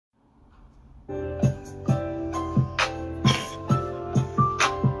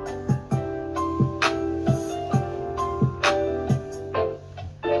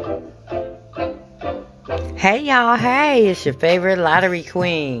Hey y'all, hey, it's your favorite lottery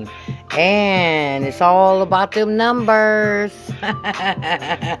queen. And it's all about them numbers.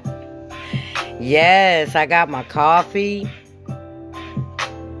 Yes, I got my coffee.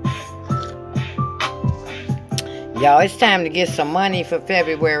 Y'all, it's time to get some money for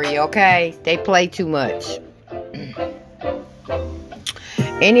February, okay? They play too much.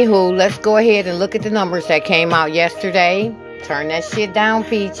 Anywho, let's go ahead and look at the numbers that came out yesterday. Turn that shit down,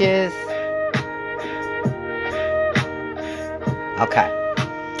 Peaches. Okay.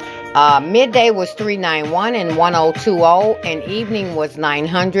 Midday was 391 and 1020, and evening was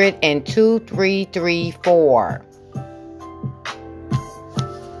 900 and 2334.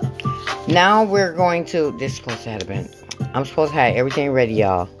 Now we're going to, this is supposed to have been, I'm supposed to have everything ready,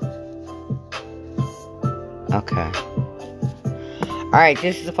 y'all. Okay. Alright,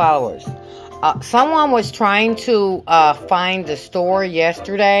 this is the followers. Someone was trying to find the store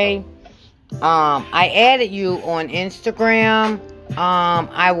yesterday. I added you on Instagram.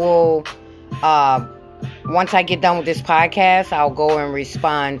 I will, once I get done with this podcast, I'll go and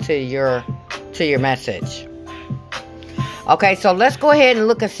respond to your message. Okay, so let's go ahead and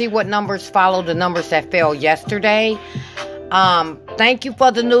look and see what numbers follow the numbers that fell yesterday. Thank you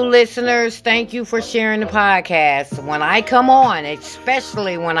for the new listeners. Thank you for sharing the podcast. When I come on,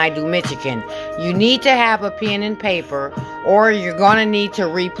 especially when I do Michigan, you need to have a pen and paper, or you're going to need to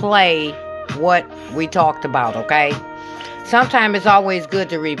replay what we talked about, okay? Sometimes it's always good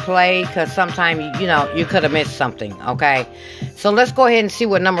to replay, because sometimes, you could have missed something, okay? So let's go ahead and see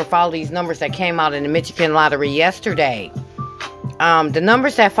what number follow these numbers that came out in the Michigan Lottery yesterday. The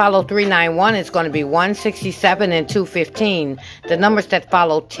numbers that follow 391 is going to be 167 and 215. The numbers that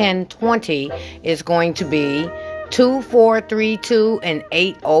follow 1020 is going to be 2432 and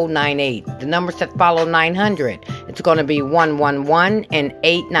 8098. The numbers that follow 900, it's going to be 111 and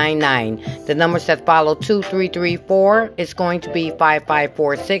 899. The numbers that follow 2334 is going to be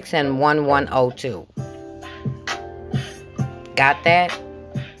 5546 and 1102. Got that?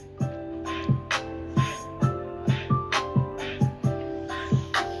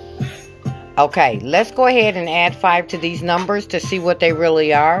 Okay, let's go ahead and add 5 to these numbers to see what they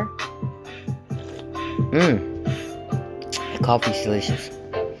really are. The coffee's delicious.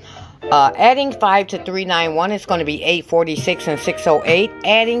 Adding 5 to 391 is going to be 846 and 608.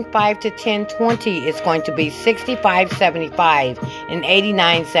 Adding 5 to 1020 is going to be 6575 and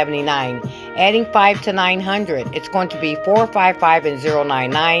 8979. Adding 5 to 900, it's going to be 455 and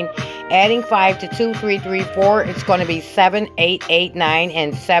 099. Adding 5 to 2334, it's going to be 7889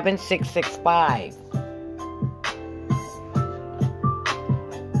 and 7665.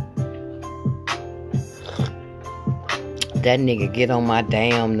 That nigga get on my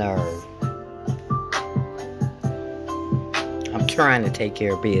damn nerve. I'm trying to take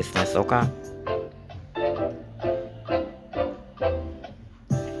care of business, okay?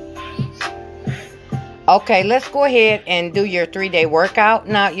 Okay, let's go ahead and do your 3-day workout.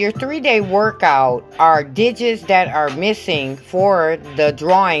 Now, your 3-day workout are digits that are missing for the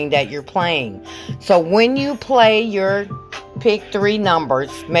drawing that you're playing. So when you play your pick 3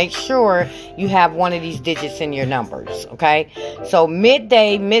 numbers, make sure you have one of these digits in your numbers, okay? So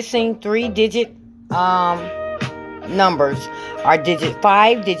midday missing 3-digit numbers are digit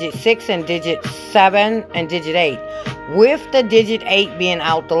 5, digit 6, and digit 7, and digit 8. With the digit 8 being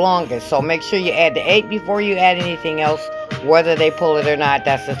out the longest. So make sure you add the 8 before you add anything else. Whether they pull it or not,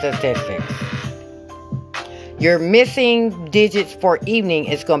 that's the statistics. Your missing digits for evening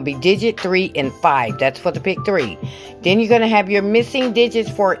is going to be digit 3 and 5. That's for the pick 3. Then you're going to have your missing digits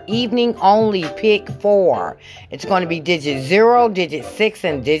for evening only pick 4. It's going to be digit 0, digit 6,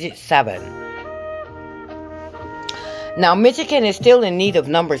 and digit 7. Now, Michigan is still in need of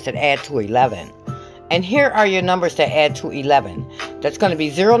numbers that add to 11. And here are your numbers that add to 11. That's going to be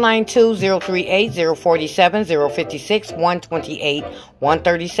 092, 038, 047, 056, 128,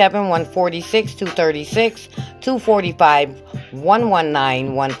 137, 146, 236, 245,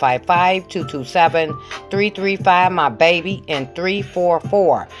 119, 155, 227, 335, my baby, and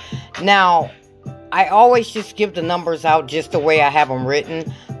 344. Now, I always just give the numbers out just the way I have them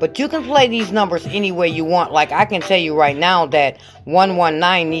written. But you can play these numbers any way you want. Like I can tell you right now that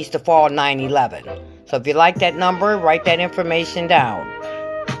 119 needs to fall 911. So if you like that number, write that information down.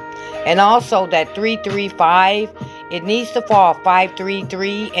 And also that 335, it needs to fall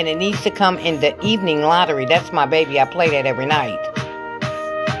 533, and it needs to come in the evening lottery. That's my baby. I play that every night.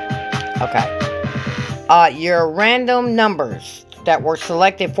 Okay. Your random numbers that were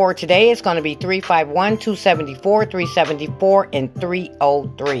selected for today is going to be 351, 274, 374, and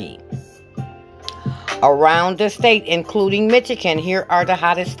 303. Around the state, including Michigan, here are the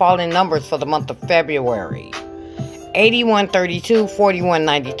hottest falling numbers for the month of February. 8132,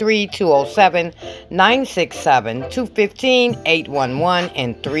 4193, 207, 967, 215, 811,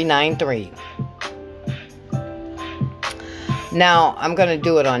 and 393. Now, I'm going to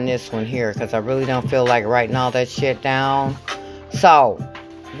do it on this one here because I really don't feel like writing all that shit down. So,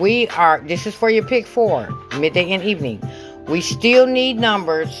 this is for your pick 4, midday and evening. We still need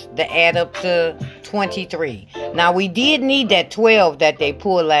numbers that add up to 23. Now, we did need that 12 that they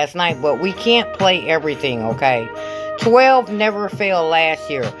pulled last night, but we can't play everything, okay? 12 never failed last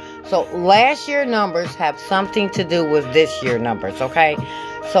year. So, last year numbers have something to do with this year numbers, okay?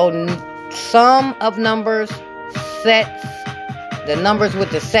 So, some of numbers, sets, the numbers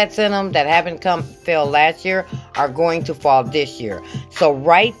with the sets in them that haven't fell last year are going to fall this year. So,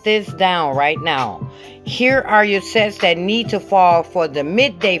 write this down right now. Here are your sets that need to fall for the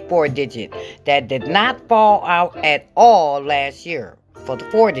midday 4-digit that did not fall out at all last year for the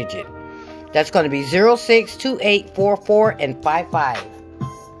 4-digit. That's going to be 06, 28, 44, and 55.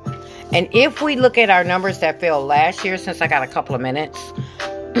 And if we look at our numbers that fell last year, since I got a couple of minutes,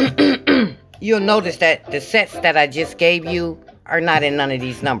 you'll notice that the sets that I just gave you are not in none of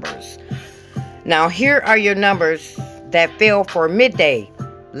these numbers. Now, here are your numbers that fell for midday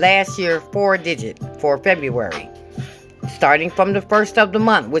last year 4-digit for February, starting from the first of the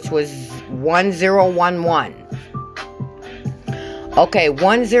month, which was 1011. Okay,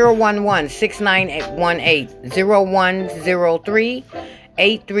 1011, 6918, 0103,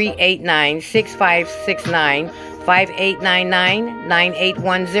 8389, 6569, 5899,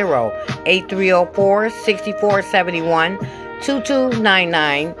 9810, 8304, 6471,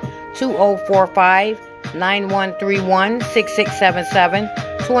 2299, 2045, 9131, 6677,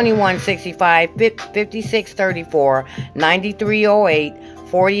 2165, 5634, 9308,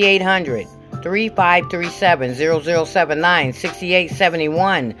 4800, 3537, 0079,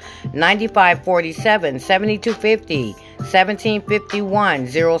 6871, 9547, 7250, 1751,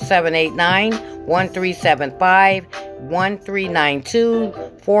 0789, 1375, 1392,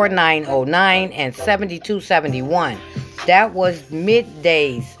 4909, and 7271. That was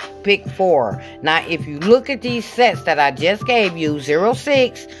middays pick 4. Now, if you look at these sets that I just gave you,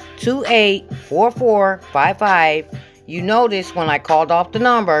 06, 28, 44, 55, you notice when I called off the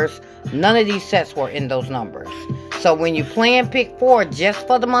numbers, none of these sets were in those numbers. So when you plan pick 4 just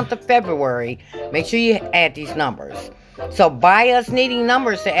for the month of February, make sure you add these numbers. So by us needing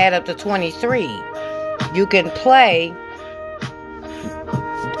numbers to add up to 23, you can play.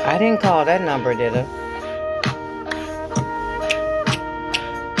 I didn't call that number, did I?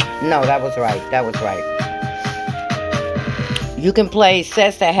 No, that was right. That was right. You can play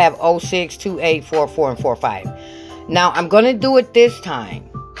sets that have 06, 28, 44, and 45. Now, I'm going to do it this time.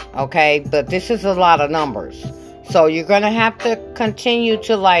 Okay? But this is a lot of numbers. So, you're going to have to continue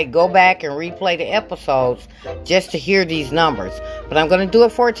to, go back and replay the episodes just to hear these numbers. But I'm going to do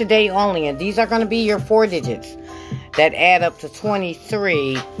it for today only. And these are going to be your 4 digits that add up to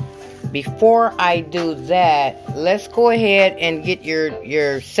 23. Before I do that, let's go ahead and get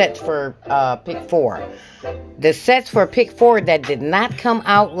your sets for pick 4. The sets for pick 4 that did not come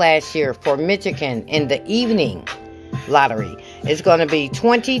out last year for Michigan in the evening lottery is going to be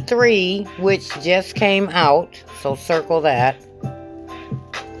 23, which just came out. So circle that.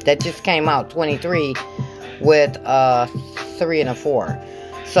 That just came out, 23, with a 3 and a 4.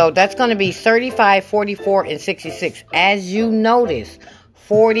 So that's going to be 35, 44, and 66. As you notice,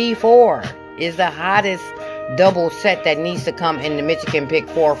 44 is the hottest double set that needs to come in the Michigan Pick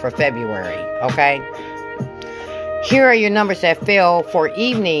 4 for February, okay? Here are your numbers that fell for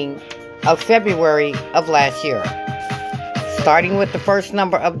evening of February of last year. Starting with the first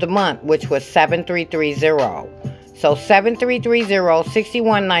number of the month, which was 7330. So 7330,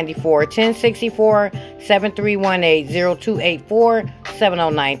 6194, 1064, 7318, 0284,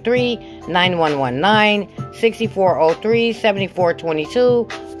 7093, 9119, 6403, 7422,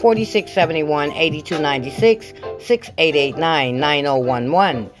 4671, 8296, 6889,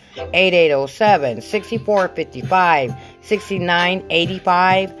 9011, 8807, 6455,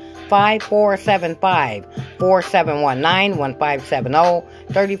 6985, 5475, 4719, 1570,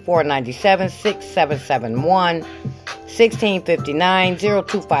 3497, 6771, 1659,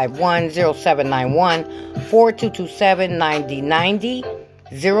 0251, 0791, 4227, 9090,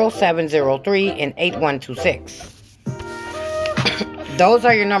 0703, and 8126. Those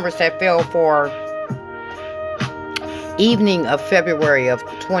are your numbers that fell for evening of February of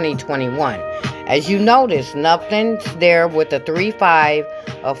 2021. As you notice, nothing's there with a 3-5,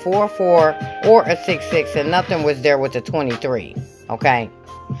 a 4-4, or a 6-6, and nothing was there with a 23. Okay?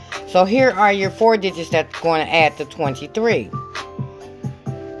 So here are your 4 digits that's going to add to 23.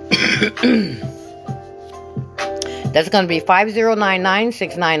 That's going to be 5099,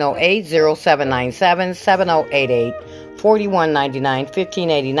 6908, 0797, 7088, 4199,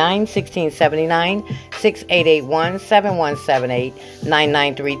 1589, 1679, 6881, 7178,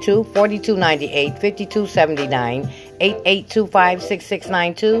 9932, 4298, 5279, 8825,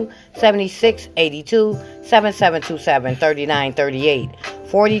 6692, 7682, 7727, 3938,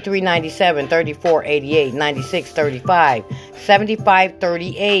 4397, 3488, 9635,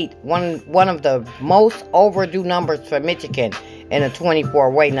 7538. One of the most overdue numbers for Michigan in a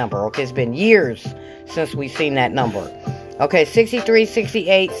 24-way number. Okay, it's been years since we've seen that number. Okay, 63,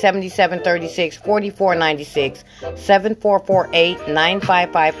 68, 77, 36, 44, 96, 7448,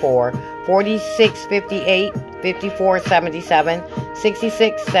 9554, 46, 58, 54, 77,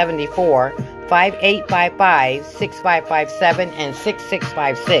 66, 74, 5855, 6557, and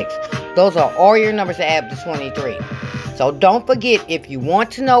 6656. Those are all your numbers that add up to 23. So don't forget, if you want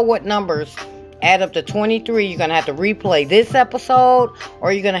to know what numbers add up to 23, you're going to have to replay this episode,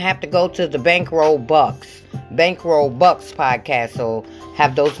 or you're going to have to go to the Bankroll Bucks podcast. So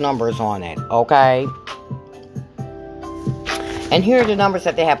have those numbers on it, okay? And here are the numbers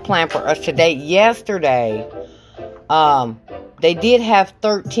that they have planned for us today. Yesterday, they did have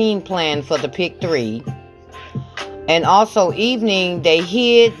 13 planned for the pick 3. And also evening, they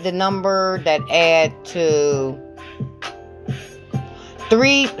hid the number that add to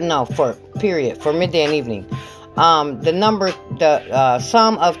for midday and evening. The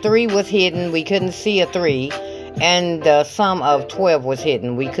sum of 3 was hidden. We couldn't see a 3. And the sum of 12 was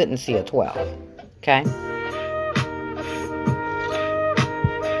hidden. We couldn't see a 12. Okay?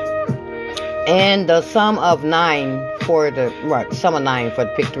 And the sum of 9 for the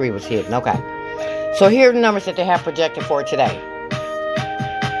pick 3 was hidden. Okay. So here are the numbers that they have projected for today.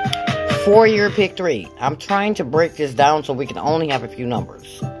 For your pick 3. I'm trying to break this down so we can only have a few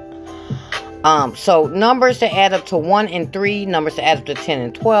numbers. So numbers that add up to 1 and 3, numbers that add up to 10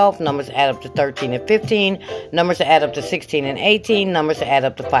 and 12, numbers that add up to 13 and 15, numbers that add up to 16 and 18, numbers that add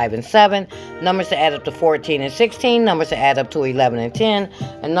up to 5 and 7, numbers that add up to 14 and 16, numbers that add up to 11 and 10,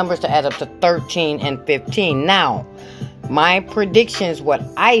 and numbers that add up to 13 and 15. Now, my predictions, what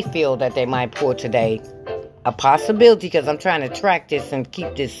I feel that they might pull today, a possibility, because I'm trying to track this and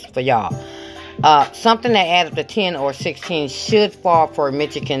keep this for y'all. Something that adds up to 10 or 16 should fall for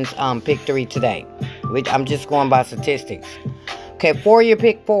Michigan's pick 3 today. Which I'm just going by statistics. Okay, for your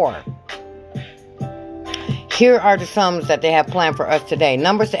pick 4. Here are the sums that they have planned for us today.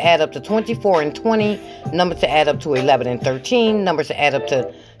 Numbers that add up to 24 and 20. Numbers that add up to 11 and 13. Numbers that add up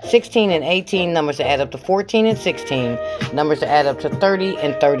to 16 and 18. Numbers that add up to 14 and 16. Numbers that add up to 30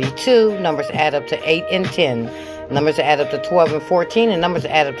 and 32. Numbers that add up to 8 and 10. Numbers that add up to 12 and 14, and numbers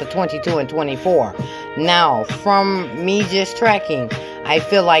that add up to 22 and 24. Now, from me just tracking, I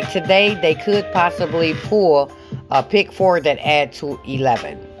feel like today they could possibly pull a pick 4 that add to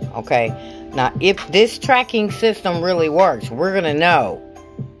 11. Okay? Now, if this tracking system really works, we're going to know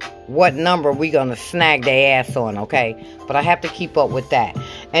what number we're going to snag their ass on, okay? But I have to keep up with that.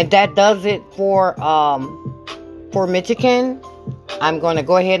 And that does it for Michigan. I'm going to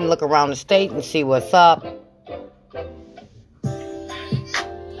go ahead and look around the state and see what's up.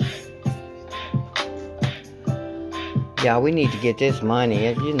 Yeah, we need to get this money.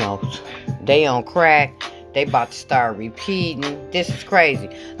 You know, they on crack. They about to start repeating. This is crazy.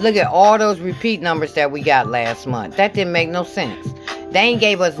 Look at all those repeat numbers that we got last month. That didn't make no sense. They ain't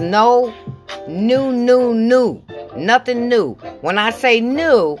gave us no new. Nothing new. When I say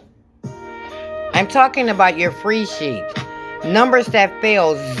new, I'm talking about your free sheet. Numbers that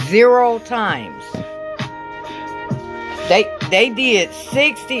fail 0 times. They did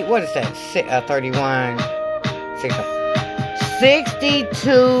 60. What is that? 31.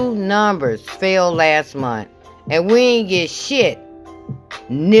 62 numbers failed last month. And we ain't get shit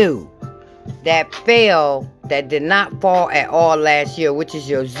new that failed, that did not fall at all last year, which is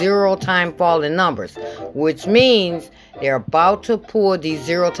your 0-time falling numbers. Which means they're about to pull these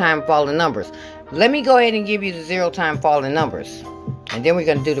 0-time falling numbers. Let me go ahead and give you the 0-time falling numbers. And then we're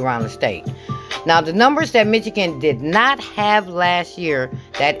going to do the round of state. Now, the numbers that Michigan did not have last year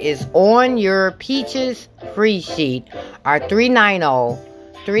that is on your Peaches free sheet are 390,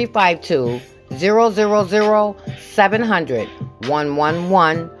 352, 000, 700,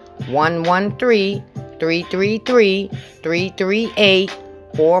 111, 113, 333, 338,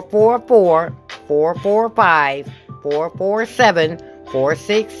 444, 445, 447,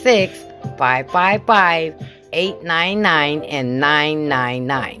 466, 555, 899, and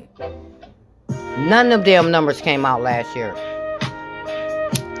 999. None of them numbers came out last year.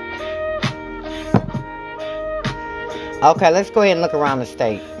 Okay, let's go ahead and look around the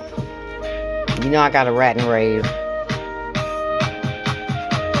state. You know I got a rat and rave.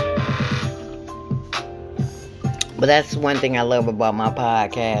 But that's one thing I love about my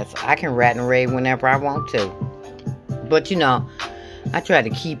podcast. I can rat and rave whenever I want to. But you know, I try to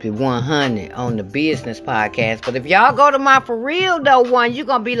keep it 100 on the business podcast. But if y'all go to my For Real Though one, you're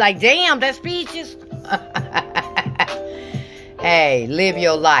going to be like, damn, that's Peaches. Hey, live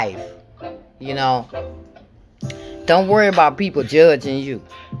your life. You know, don't worry about people judging you.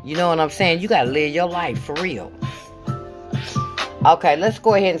 You know what I'm saying? You got to live your life for real. Okay, let's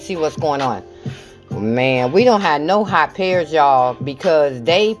go ahead and see what's going on. Man, we don't have no hot pairs, y'all, because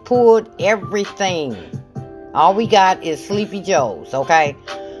they pulled everything. All we got is Sleepy Joe's, okay?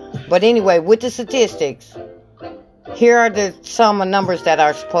 But anyway, with the statistics, here are some numbers that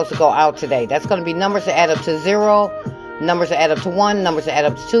are supposed to go out today. That's going to be numbers that add up to 0, numbers that add up to 1, numbers that add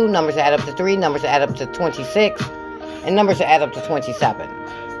up to 2, numbers that add up to 3, numbers that add up to 26, and numbers that add up to 27.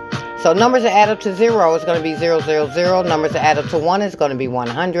 So numbers that add up to 0 is going to be 000. Numbers that add up to 1 is going to be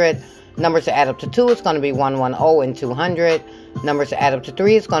 100. Numbers that add up to 2 is going to be 110 and 200. Numbers that add up to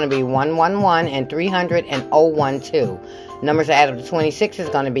 3 is going to be 111 and 300 and 012. Numbers that add up to 26 is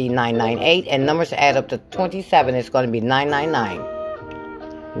going to be 998. And numbers that add up to 27 is going to be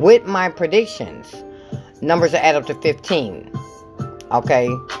 999. With my predictions, numbers that add up to 15, okay,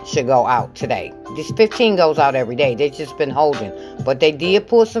 should go out today. This 15 goes out every day. They've just been holding. But they did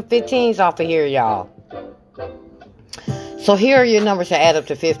pull some 15s off of here, y'all. So here are your numbers that add up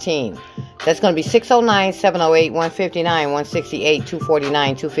to 15. That's going to be 609, 708, 159, 168,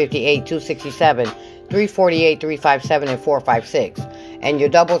 249, 258, 267, 348, 357, and 456. And your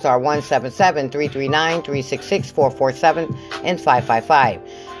doubles are 177, 339, 366, 447, and 555.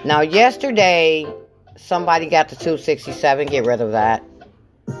 Now, yesterday, somebody got the 267. Get rid of that.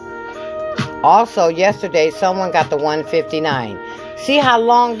 Also, yesterday, someone got the 159. See how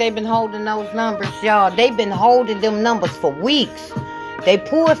long they've been holding those numbers, y'all? They've been holding them numbers for weeks. They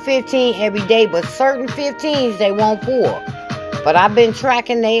pull 15 every day, but certain 15s they won't pull. But I've been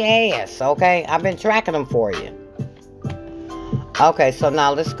tracking their ass, okay? I've been tracking them for you. Okay, so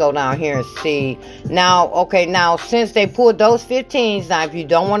now let's go down here and see. Now, since they pulled those 15s, now if you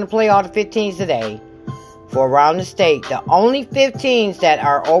don't want to play all the 15s today, for around the state, the only 15s that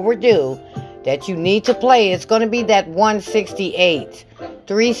are overdue that you need to play, it's going to be that 168,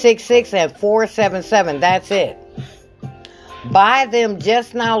 366, and 477. That's it. By them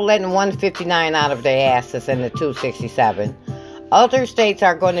just now letting 159 out of their asses and the 267, other states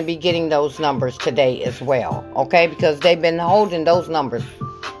are going to be getting those numbers today as well, okay? Because they've been holding those numbers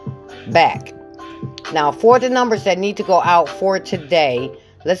back. Now, for the numbers that need to go out for today,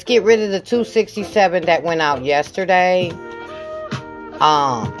 let's get rid of the 267 that went out yesterday.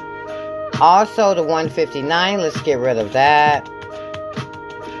 Also, the 159, let's get rid of that.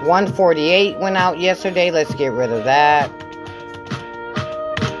 148 went out yesterday. Let's get rid of that.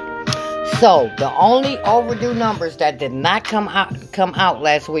 So, the only overdue numbers that did not come out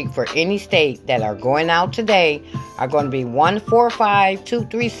last week for any state that are going out today are going to be 145,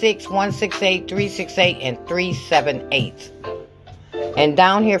 236, 168, 368, and 378. And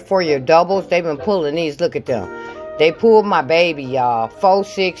down here for your doubles, they've been pulling these. Look at them. They pulled my baby, y'all.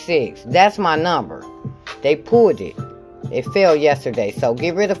 466. That's my number. They pulled it. It fell yesterday. So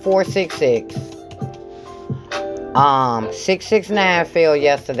get rid of 466. 669 fell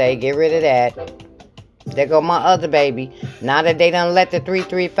yesterday. Get rid of that. There go my other baby. Now that they done let the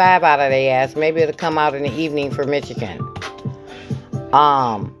 335 out of their ass, maybe it'll come out in the evening for Michigan.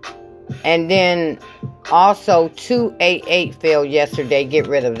 And then also 288 fell yesterday. Get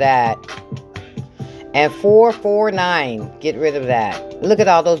rid of that. And 449, get rid of that. Look at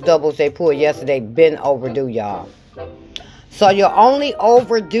all those doubles they pulled yesterday. Been overdue, y'all. So your only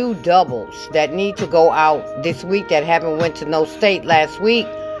overdue doubles that need to go out this week that haven't went to no state last week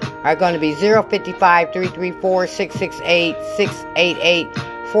are going to be 055, 334, 668, 688,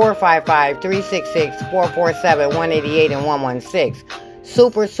 455, 366, 447, 188, and 116.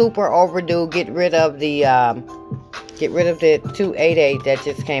 Super overdue. Get rid of the 288 that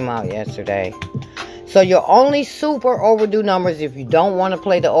just came out yesterday. So your only super overdue numbers, if you don't want to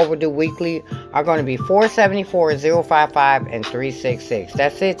play the overdue weekly, are going to be 474, 055, and 366.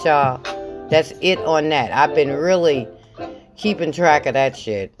 That's it, y'all. That's it on that. I've been really keeping track of that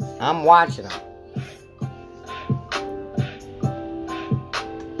shit. I'm watching them.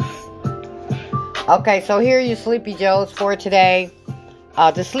 Okay, so here are your Sleepy Joes for today.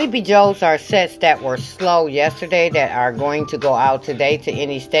 The Sleepy Joes are sets that were slow yesterday that are going to go out today to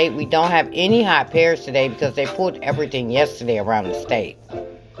any state. We don't have any hot pairs today because they pulled everything yesterday around the state.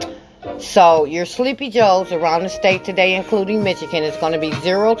 So your Sleepy Joes around the state today, including Michigan, is going to be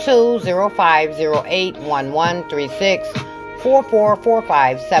 02-05-08-1136,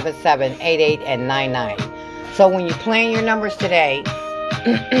 4445-7788, and 99. So when you're playing your numbers today,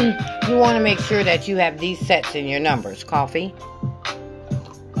 you want to make sure that you have these sets in your numbers. Coffee?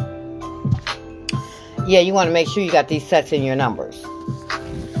 Yeah, you want to make sure you got these sets in your numbers.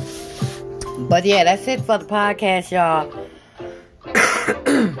 But yeah, that's it for the podcast, y'all.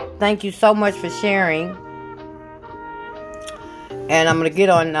 Thank you so much for sharing. And I'm going to get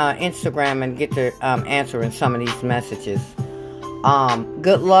on Instagram and get to answering some of these messages.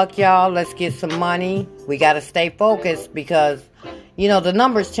 Good luck, y'all. Let's get some money. We got to stay focused because, you know, the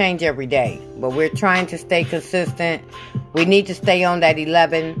numbers change every day. But we're trying to stay consistent. We need to stay on that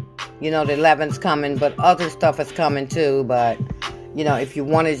 11. You know, the 11's coming, but other stuff is coming too. But, you know, if you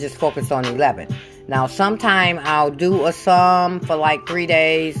want to just focus on 11. Now, sometime I'll do a sum for like 3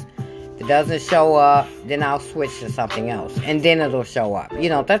 days. If it doesn't show up, then I'll switch to something else. And then it'll show up. You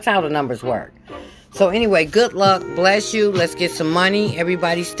know, that's how the numbers work. So anyway, good luck. Bless you. Let's get some money.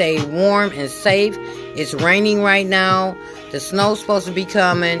 Everybody stay warm and safe. It's raining right now. The snow's supposed to be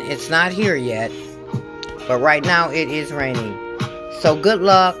coming. It's not here yet. But right now it is raining. So good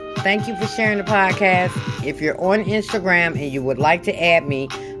luck. Thank you for sharing the podcast. If you're on Instagram and you would like to add me,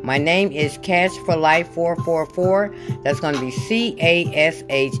 my name is Cash for Life 444. That's going to be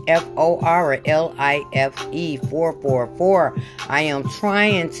CASHFORLIFE 444. I am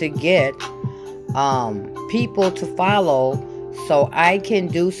trying to get people to follow so I can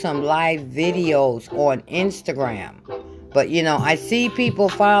do some live videos on Instagram. But, you know, I see people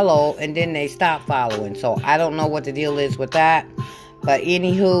follow and then they stop following. So I don't know what the deal is with that. But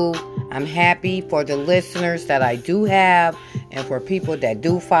anywho, I'm happy for the listeners that I do have and for people that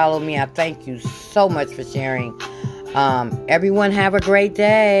do follow me. I thank you so much for sharing. Everyone have a great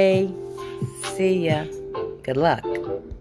day. See ya. Good luck.